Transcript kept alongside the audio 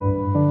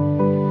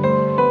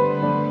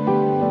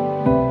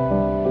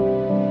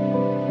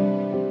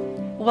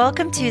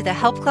Welcome to the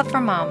Help Club for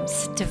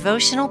Moms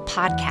devotional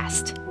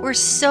podcast. We're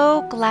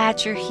so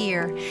glad you're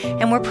here,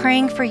 and we're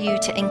praying for you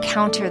to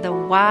encounter the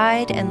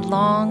wide and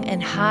long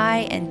and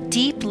high and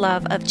deep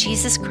love of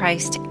Jesus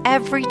Christ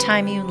every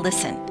time you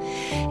listen.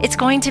 It's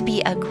going to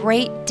be a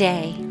great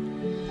day.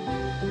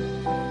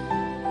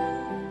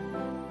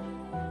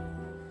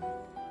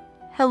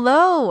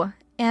 Hello,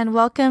 and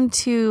welcome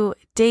to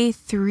day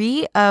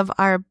 3 of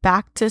our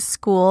back to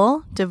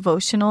school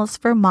devotionals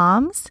for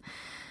moms.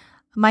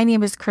 My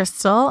name is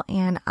Crystal,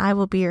 and I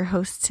will be your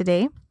host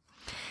today.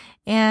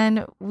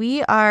 And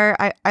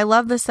I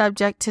love the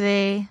subject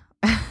today.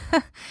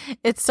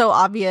 It's so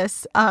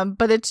obvious,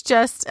 but it's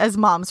just as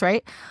moms,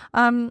 right?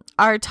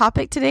 Our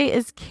topic today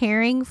is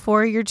caring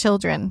for your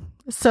children.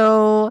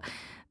 So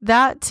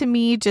that to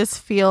me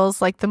just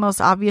feels like the most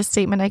obvious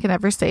statement I can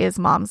ever say as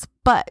moms.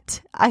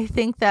 But I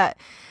think that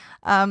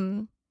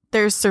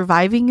there's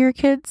surviving your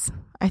kids.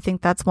 I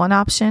think that's one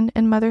option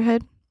in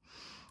motherhood.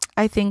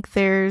 I think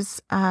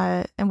there's,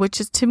 and which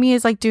is to me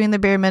is like doing the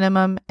bare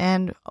minimum.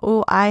 And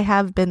I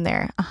have been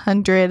there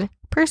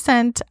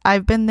 100%.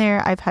 I've been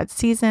there. I've had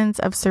seasons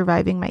of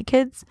surviving my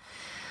kids.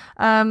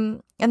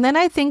 And then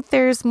I think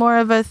there's more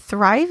of a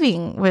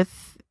thriving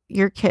with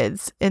your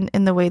kids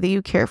in the way that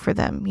you care for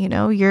them. You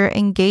know, you're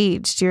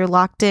engaged, you're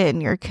locked in,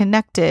 you're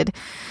connected.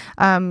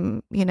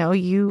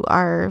 You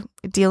are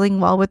dealing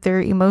well with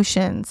their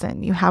emotions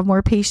and you have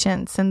more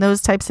patience and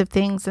those types of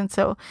things. And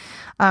so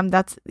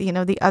that's,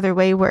 the other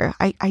way where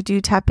I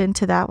do tap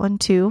into that one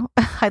too.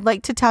 I'd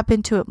like to tap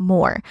into it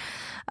more.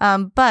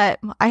 But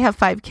I have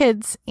 5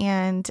 kids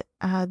and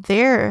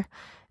their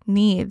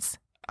needs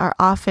are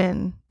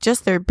often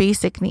just their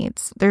basic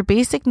needs. Their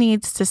basic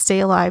needs to stay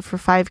alive for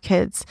 5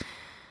 kids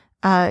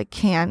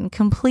can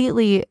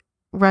completely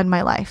run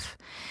my life.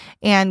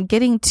 And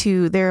getting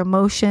to their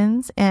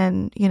emotions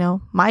and,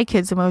 my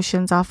kids'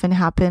 emotions often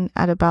happen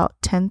at about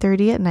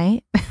 10:30 at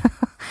night.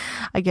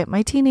 I get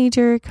my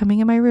teenager coming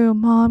in my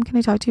room. Mom, can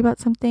I talk to you about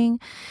something?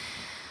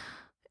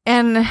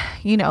 And,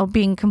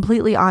 being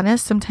completely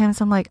honest, sometimes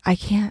I'm like, I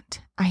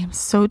can't. I am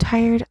so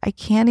tired. I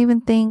can't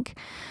even think.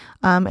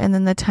 And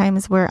then the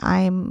times where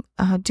I'm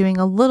doing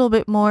a little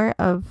bit more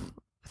of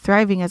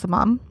thriving as a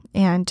mom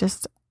and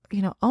just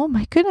oh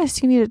my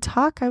goodness, you need to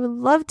talk. I would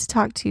love to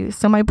talk to you.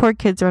 So my poor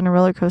kids are on a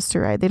roller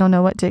coaster ride. They don't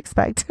know what to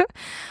expect.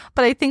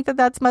 But I think that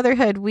that's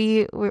motherhood.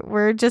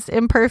 We're just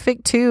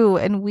imperfect too.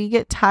 And we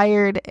get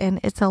tired and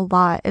it's a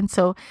lot. And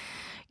so,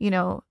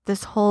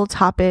 this whole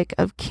topic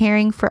of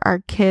caring for our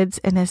kids,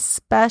 and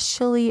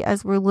especially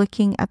as we're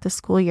looking at the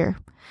school year,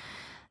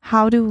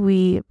 how do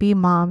we be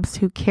moms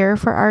who care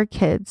for our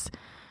kids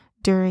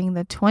during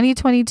the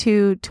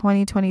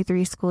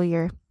 2022-2023 school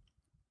year?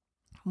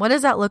 What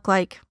does that look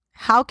like?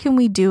 How can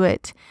we do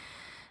it?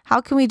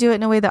 How can we do it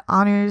in a way that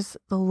honors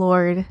the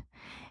Lord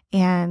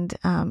and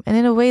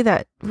in a way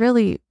that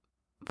really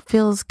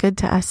feels good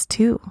to us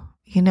too?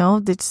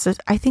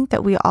 I think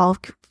that we all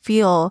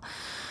feel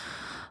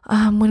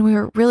when we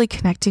were really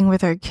connecting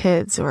with our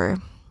kids, or,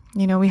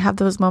 we have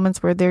those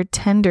moments where they're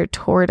tender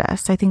toward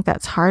us. I think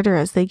that's harder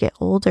as they get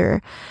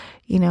older,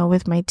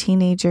 with my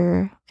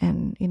teenager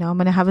and, I'm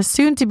going to have a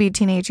soon to be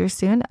teenager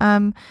soon.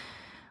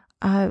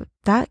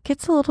 That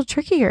gets a little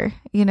trickier,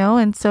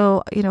 and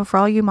so, for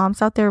all you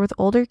moms out there with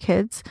older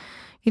kids,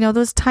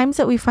 those times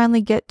that we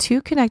finally get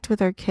to connect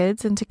with our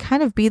kids and to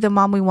kind of be the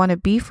mom we want to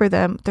be for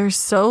them, they're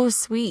so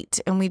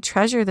sweet and we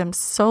treasure them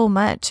so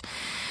much.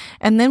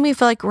 And then we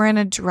feel like we're in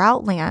a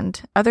drought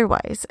land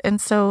otherwise. And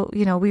so,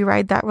 we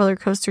ride that roller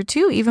coaster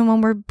too, even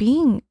when we're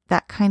being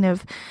that kind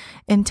of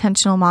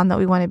intentional mom that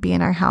we want to be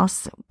in our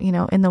house,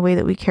 in the way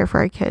that we care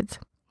for our kids.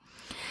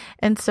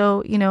 And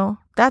so,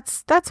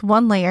 that's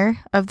one layer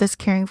of this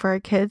caring for our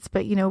kids.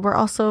 But,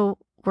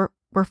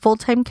 we're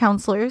full-time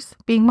counselors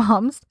being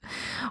moms.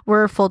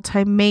 We're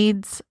full-time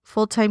maids,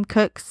 full-time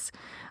cooks.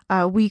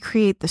 We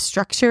create the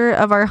structure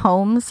of our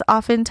homes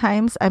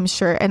oftentimes, I'm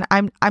sure. And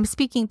I'm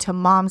speaking to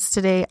moms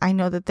today. I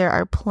know that there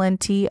are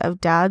plenty of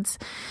dads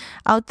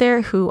out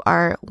there who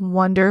are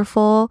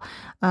wonderful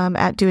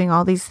at doing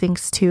all these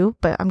things too.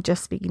 But I'm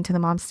just speaking to the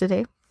moms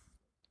today.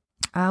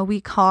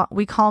 We call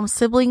them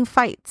sibling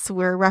fights.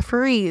 We're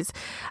referees.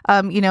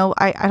 I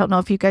don't know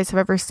if you guys have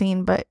ever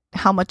seen, but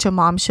how much a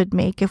mom should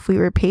make if we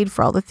were paid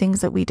for all the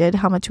things that we did,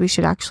 how much we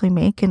should actually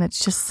make. And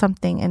it's just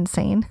something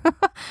insane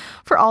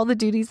for all the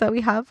duties that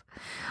we have.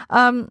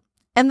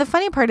 And the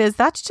funny part is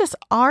that's just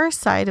our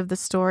side of the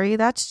story.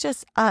 That's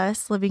just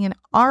us living in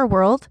our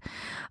world.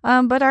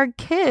 But our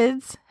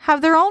kids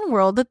have their own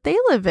world that they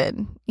live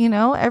in.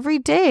 Every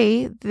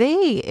day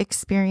they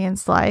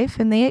experience life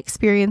and they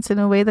experience in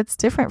a way that's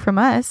different from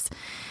us.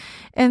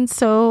 And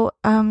so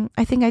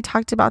I think I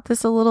talked about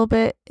this a little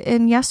bit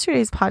in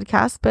yesterday's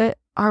podcast, but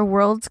our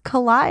worlds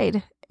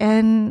collide.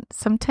 And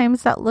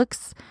sometimes that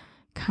looks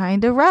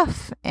kind of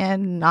rough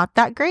and not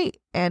that great.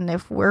 And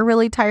if we're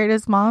really tired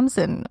as moms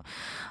and,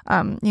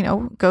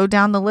 go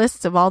down the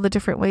list of all the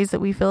different ways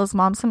that we feel as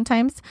moms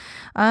sometimes,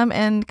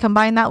 and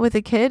combine that with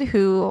a kid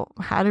who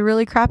had a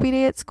really crappy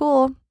day at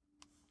school,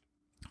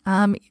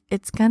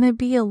 it's going to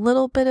be a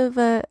little bit of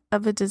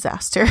a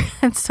disaster.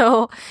 And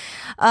so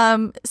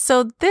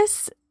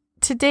this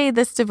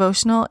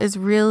devotional is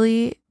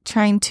really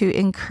trying to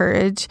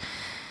encourage,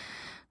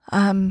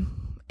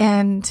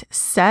 and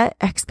set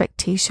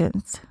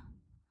expectations.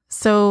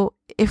 So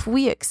if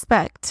we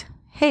expect,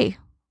 hey,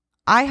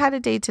 I had a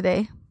day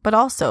today, but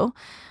also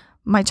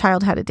my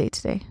child had a day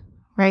today,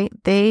 right?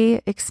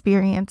 They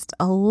experienced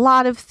a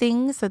lot of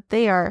things that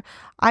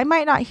I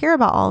might not hear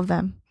about all of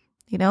them.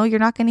 You're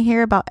not going to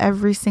hear about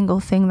every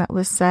single thing that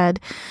was said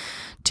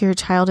to your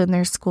child in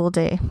their school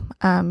day.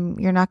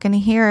 You're not going to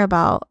hear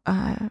about,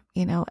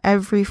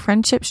 every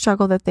friendship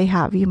struggle that they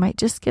have. You might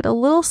just get a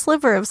little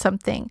sliver of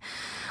something.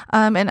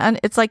 And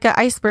it's like an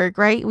iceberg,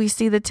 right? We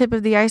see the tip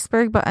of the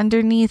iceberg, but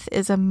underneath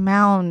is a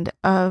mound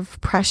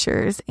of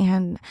pressures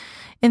and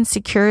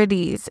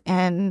insecurities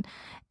and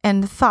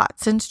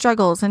thoughts and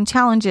struggles and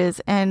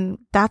challenges. And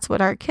that's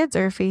what our kids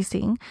are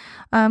facing.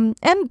 And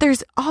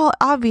there's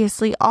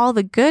obviously all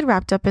the good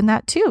wrapped up in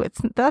that too.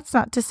 That's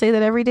not to say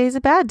that every day is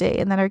a bad day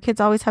and that our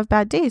kids always have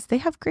bad days. They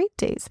have great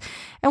days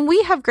and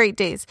we have great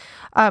days.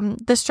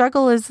 The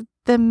struggle is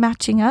the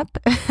matching up,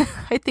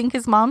 I think,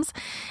 as moms.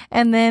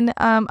 And then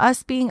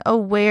us being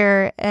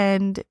aware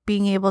and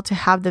being able to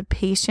have the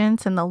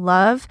patience and the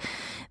love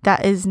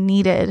that is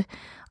needed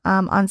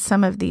on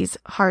some of these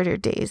harder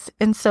days.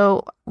 And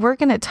so we're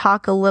going to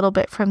talk a little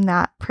bit from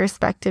that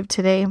perspective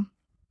today.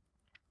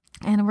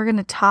 And we're going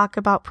to talk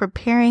about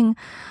preparing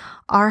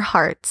our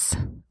hearts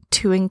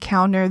to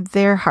encounter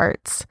their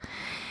hearts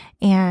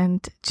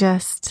and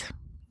just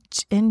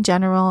in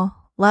general,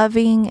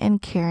 loving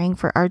and caring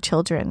for our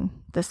children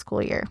this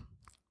school year.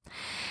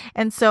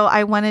 And so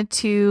I wanted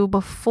to,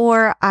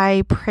 before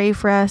I pray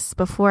for us,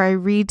 before I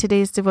read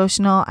today's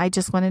devotional, I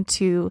just wanted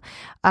to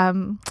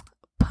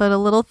put a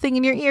little thing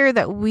in your ear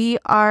that we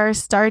are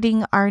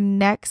starting our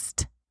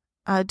next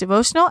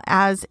devotional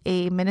as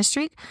a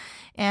ministry,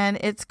 and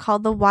it's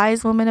called The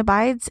Wise Woman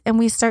Abides, and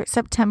we start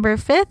September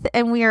 5th,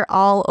 and we are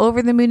all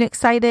over the moon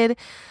excited.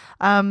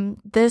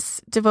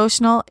 This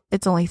devotional,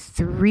 it's only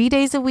 3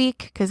 days a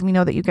week because we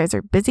know that you guys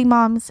are busy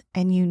moms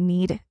and you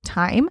need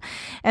time.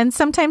 And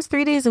sometimes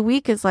 3 days a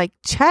week is like,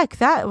 check,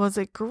 that was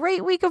a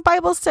great week of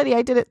Bible study.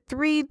 I did it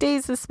 3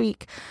 days this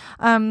week.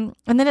 And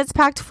then it's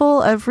packed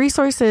full of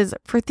resources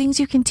for things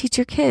you can teach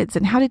your kids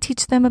and how to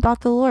teach them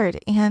about the Lord,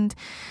 and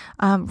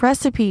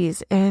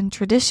recipes and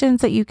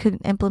traditions that you can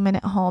implement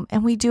at home.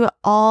 And we do it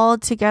all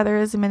together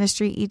as a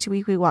ministry. Each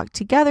week we walk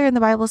together in the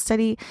Bible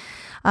study.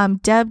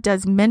 Deb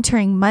does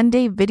Mentoring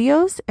Monday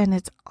videos, and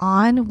it's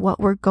on what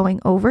we're going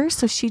over.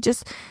 So she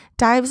just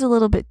dives a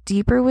little bit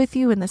deeper with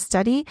you in the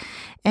study,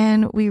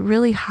 and we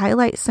really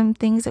highlight some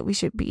things that we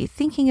should be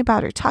thinking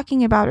about or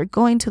talking about or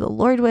going to the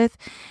Lord with.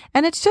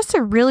 And it's just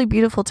a really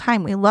beautiful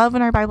time. We love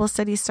when our Bible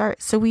studies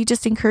start. So we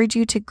just encourage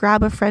you to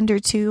grab a friend or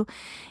two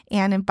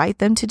and invite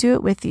them to do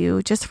it with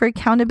you, just for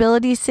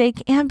accountability's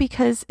sake and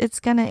because it's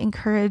going to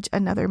encourage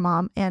another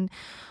mom. And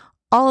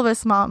all of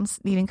us moms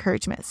need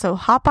encouragement. So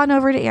hop on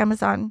over to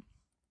Amazon,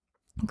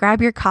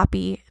 grab your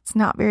copy. It's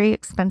not very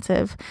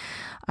expensive.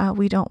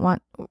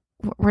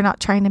 We're not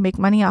trying to make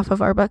money off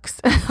of our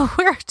books.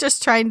 We're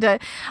just trying to,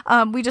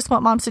 we just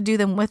want moms to do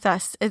them with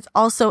us. It's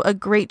also a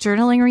great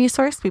journaling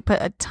resource. We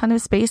put a ton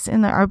of space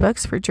in our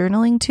books for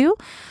journaling too.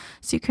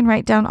 So you can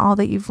write down all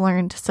that you've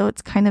learned. So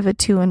it's kind of a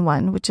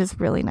 2-in-1, which is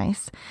really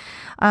nice.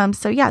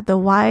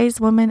 The Wise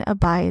Woman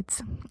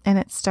Abides, and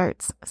it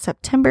starts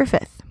September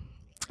 5th.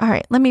 All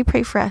right, let me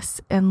pray for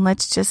us and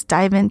let's just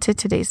dive into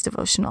today's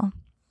devotional.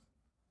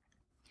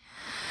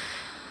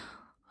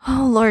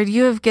 Oh, Lord,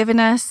 you have given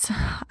us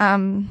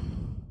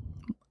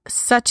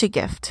such a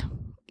gift.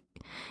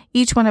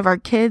 Each one of our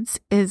kids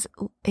is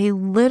a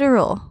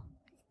literal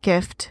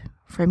gift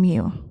from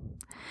you.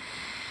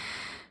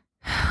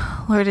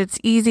 Lord, it's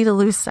easy to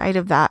lose sight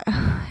of that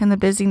in the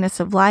busyness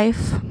of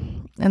life,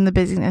 in the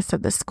busyness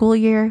of the school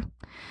year.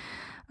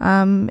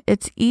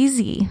 It's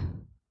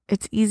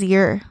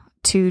easier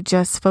to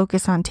just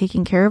focus on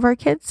taking care of our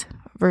kids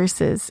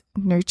versus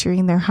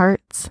nurturing their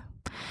hearts,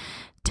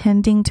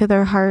 tending to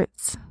their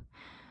hearts,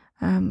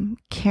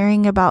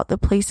 caring about the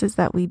places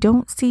that we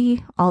don't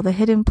see, all the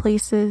hidden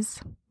places.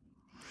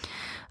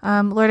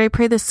 Lord, I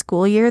pray this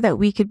school year that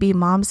we could be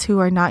moms who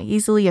are not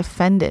easily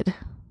offended,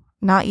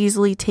 not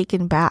easily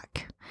taken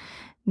back,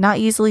 not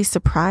easily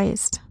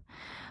surprised,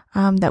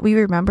 that we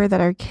remember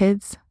that our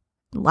kids,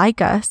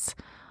 like us,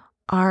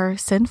 are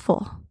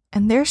sinful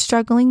and they're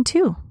struggling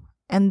too.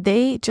 And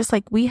they, just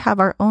like we have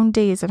our own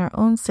days and our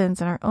own sins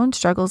and our own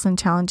struggles and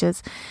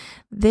challenges,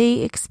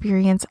 they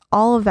experience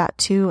all of that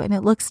too, and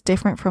it looks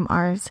different from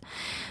ours.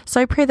 So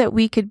I pray that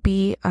we could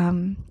be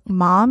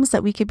moms,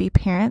 that we could be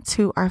parents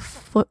who are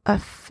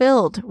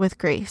filled with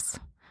grace,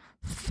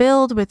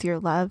 filled with your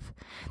love,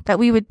 that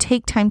we would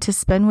take time to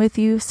spend with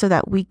you so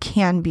that we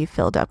can be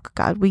filled up,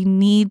 God. We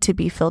need to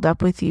be filled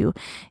up with you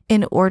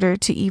in order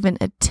to even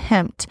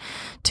attempt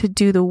to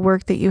do the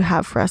work that you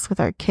have for us with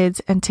our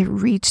kids and to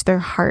reach their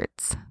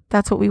hearts.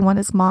 That's what we want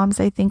as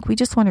moms. I think we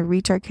just want to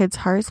reach our kids'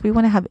 hearts. We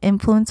want to have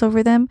influence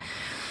over them.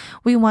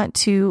 We want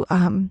to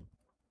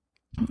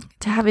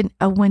to have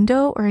a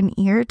window or an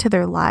ear to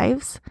their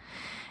lives.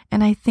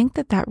 And I think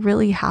that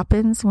really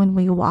happens when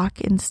we walk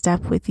in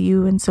step with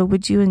you. And so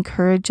would you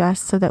encourage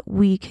us so that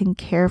we can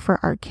care for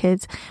our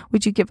kids?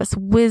 Would you give us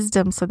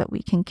wisdom so that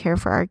we can care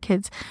for our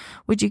kids?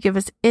 Would you give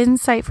us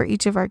insight for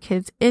each of our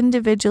kids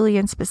individually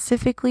and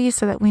specifically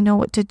so that we know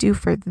what to do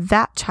for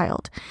that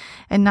child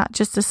and not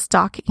just a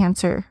stock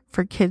answer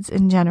for kids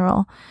in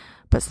general,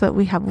 but so that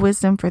we have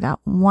wisdom for that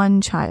one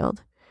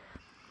child?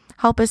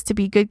 Help us to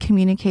be good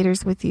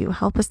communicators with you.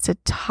 Help us to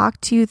talk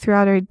to you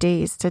throughout our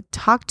days, to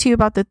talk to you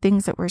about the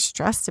things that we're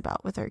stressed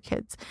about with our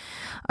kids.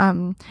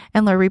 And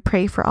Lord, we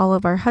pray for all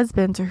of our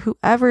husbands or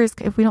whoever is,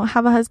 if we don't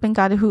have a husband,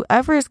 God,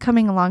 whoever is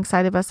coming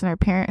alongside of us in our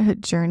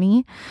parenthood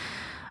journey,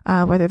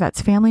 whether that's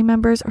family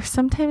members or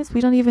sometimes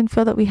we don't even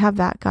feel that we have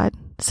that, God.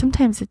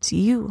 Sometimes it's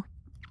you.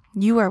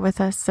 You are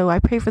with us. So I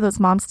pray for those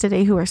moms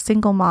today who are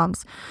single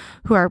moms,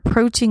 who are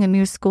approaching a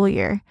new school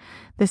year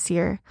this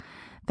year,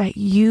 that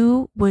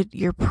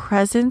your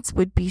presence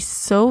would be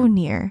so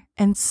near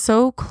and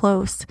so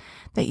close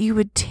that you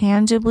would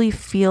tangibly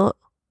feel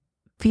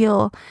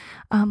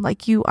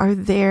like you are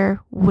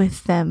there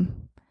with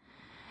them.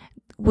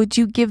 Would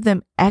you give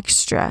them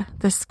extra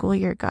this school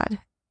year, God?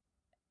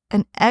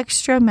 An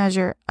extra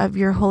measure of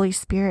your Holy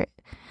Spirit,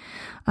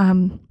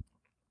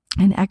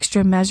 an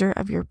extra measure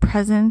of your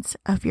presence,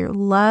 of your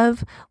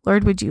love.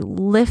 Lord, would you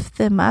lift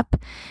them up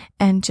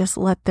and just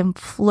let them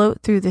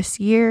float through this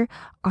year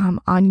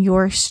on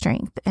your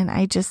strength? And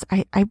I just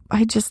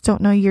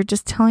don't know. You're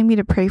just telling me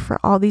to pray for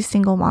all these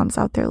single moms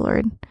out there,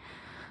 Lord.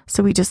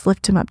 So we just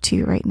lift them up to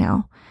you right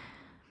now.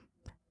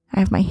 I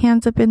have my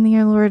hands up in the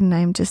air, Lord, and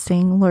I'm just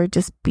saying, Lord,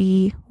 just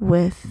be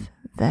with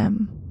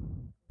them.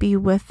 Be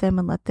with them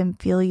and let them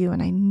feel you.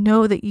 And I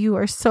know that you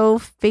are so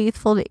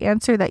faithful to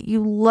answer, that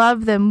you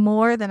love them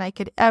more than I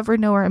could ever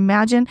know or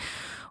imagine,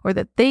 or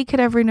that they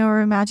could ever know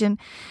or imagine.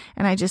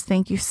 And I just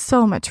thank you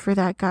so much for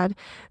that, God.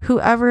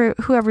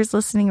 Whoever's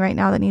listening right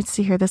now that needs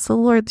to hear this, the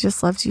Lord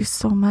just loves you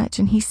so much.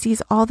 And he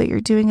sees all that you're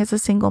doing as a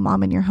single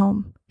mom in your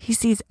home. He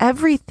sees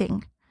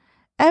everything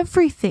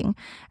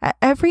at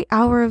every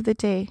hour of the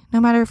day, no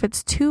matter if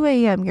it's 2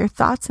 a.m., your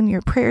thoughts and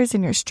your prayers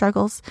and your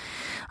struggles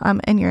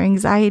and your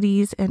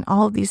anxieties and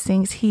all of these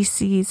things. He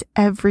sees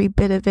every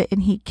bit of it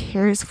and he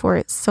cares for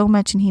it so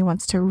much, and he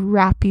wants to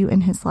wrap you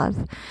in his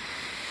love.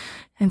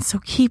 And so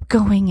keep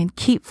going and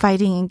keep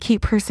fighting and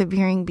keep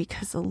persevering,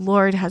 because the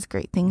Lord has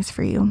great things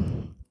for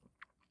you.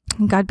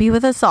 And God, be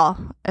with us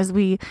all as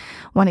we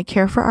want to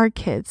care for our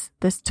kids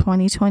this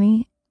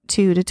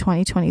 2022 to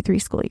 2023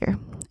 school year.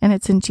 And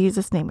it's in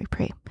Jesus' name we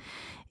pray.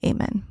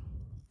 Amen.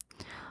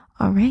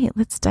 All right,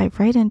 let's dive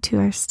right into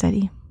our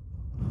study.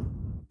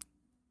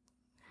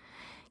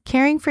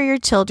 Caring for your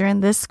children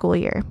this school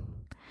year.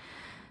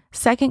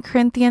 2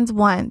 Corinthians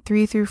 1,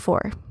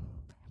 3-4.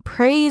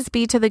 Praise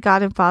be to the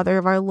God and Father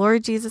of our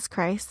Lord Jesus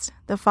Christ,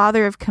 the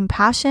Father of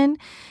compassion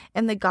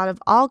and the God of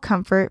all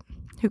comfort,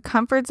 who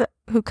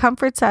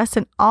comforts us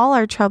in all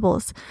our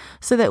troubles,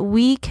 so that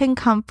we can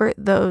comfort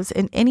those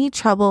in any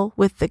trouble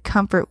with the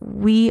comfort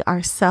we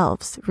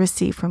ourselves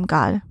receive from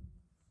God.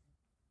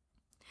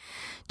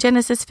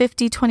 Genesis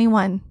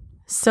 50:21.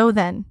 So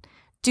then,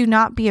 do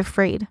not be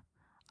afraid.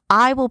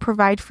 I will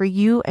provide for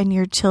you and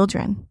your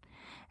children.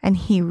 And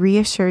he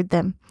reassured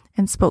them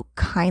and spoke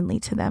kindly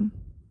to them.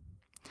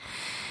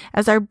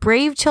 As our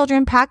brave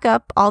children pack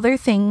up all their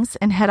things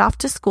and head off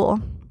to school,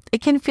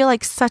 it can feel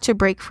like such a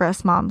break for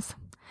us moms.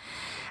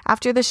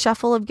 After the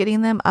shuffle of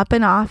getting them up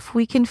and off,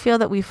 we can feel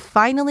that we've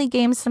finally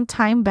gained some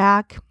time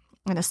back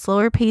and a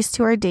slower pace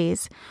to our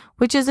days,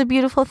 which is a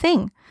beautiful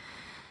thing.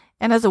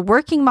 And as a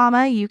working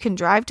mama, you can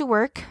drive to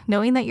work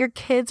knowing that your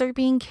kids are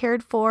being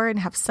cared for and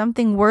have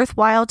something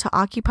worthwhile to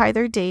occupy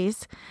their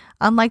days,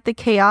 unlike the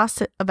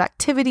chaos of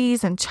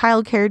activities and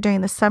childcare during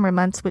the summer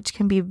months, which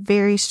can be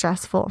very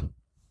stressful.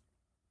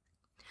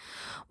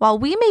 While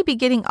we may be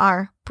getting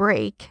our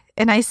break,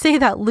 and I say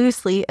that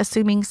loosely,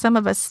 assuming some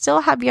of us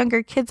still have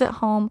younger kids at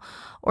home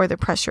or the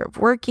pressure of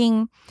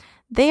working,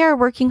 they are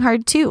working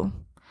hard too,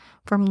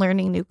 from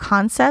learning new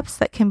concepts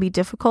that can be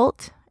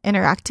difficult,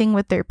 interacting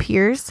with their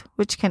peers,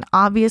 which can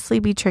obviously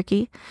be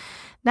tricky,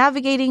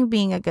 navigating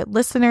being a good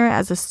listener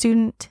as a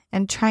student,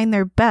 and trying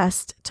their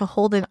best to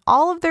hold in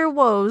all of their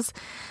woes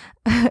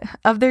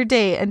of their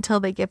day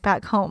until they get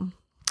back home.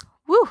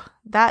 Woo,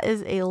 that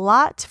is a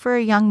lot for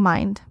a young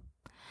mind.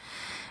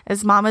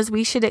 As mamas,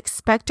 we should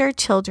expect our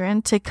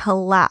children to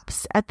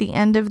collapse at the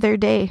end of their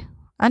day,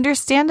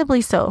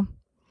 understandably so.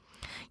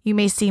 You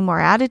may see more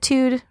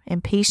attitude,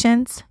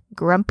 impatience,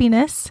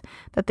 grumpiness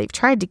that they've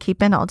tried to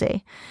keep in all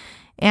day,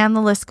 and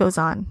the list goes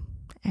on.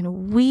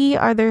 And we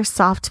are their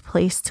soft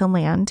place to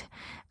land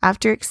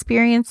after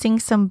experiencing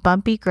some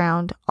bumpy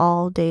ground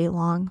all day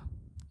long.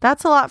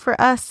 That's a lot for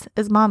us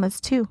as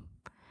mamas too.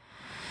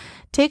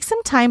 Take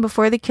some time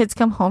before the kids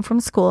come home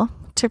from school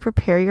to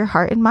prepare your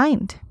heart and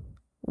mind.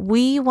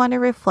 We want to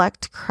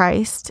reflect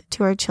Christ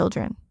to our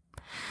children.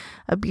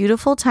 A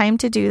beautiful time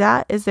to do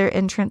that is their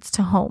entrance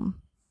to home.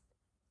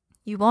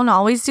 You won't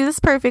always do this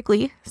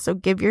perfectly, so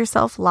give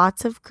yourself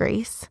lots of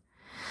grace.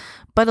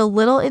 but a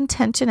little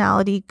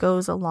intentionality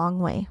goes a long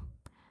way.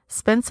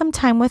 Spend some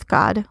time with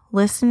God,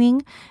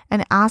 listening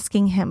and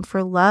asking Him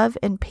for love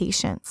and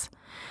patience.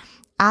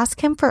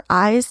 Ask Him for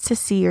eyes to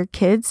see your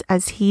kids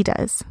as He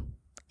does.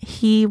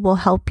 He will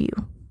help you.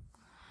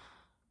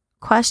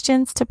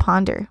 Questions to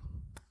ponder.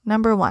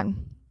 Number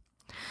 1,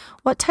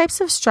 what types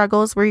of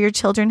struggles were your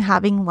children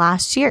having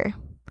last year?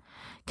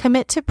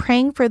 Commit to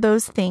praying for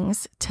those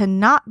things to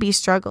not be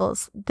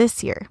struggles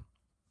this year.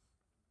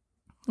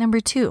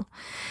 Number 2,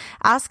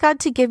 ask God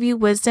to give you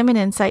wisdom and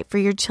insight for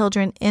your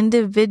children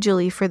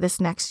individually for this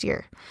next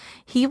year.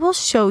 He will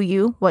show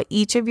you what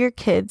each of your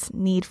kids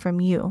need from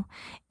you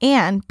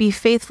and be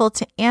faithful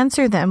to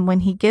answer them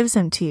when He gives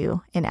them to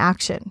you in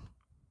action.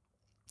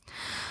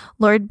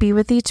 Lord, be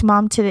with each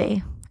mom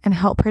today and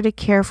help her to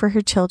care for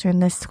her children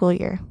this school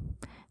year.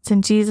 It's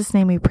in Jesus'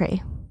 name we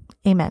pray.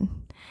 Amen.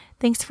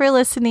 Thanks for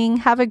listening.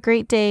 Have a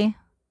great day.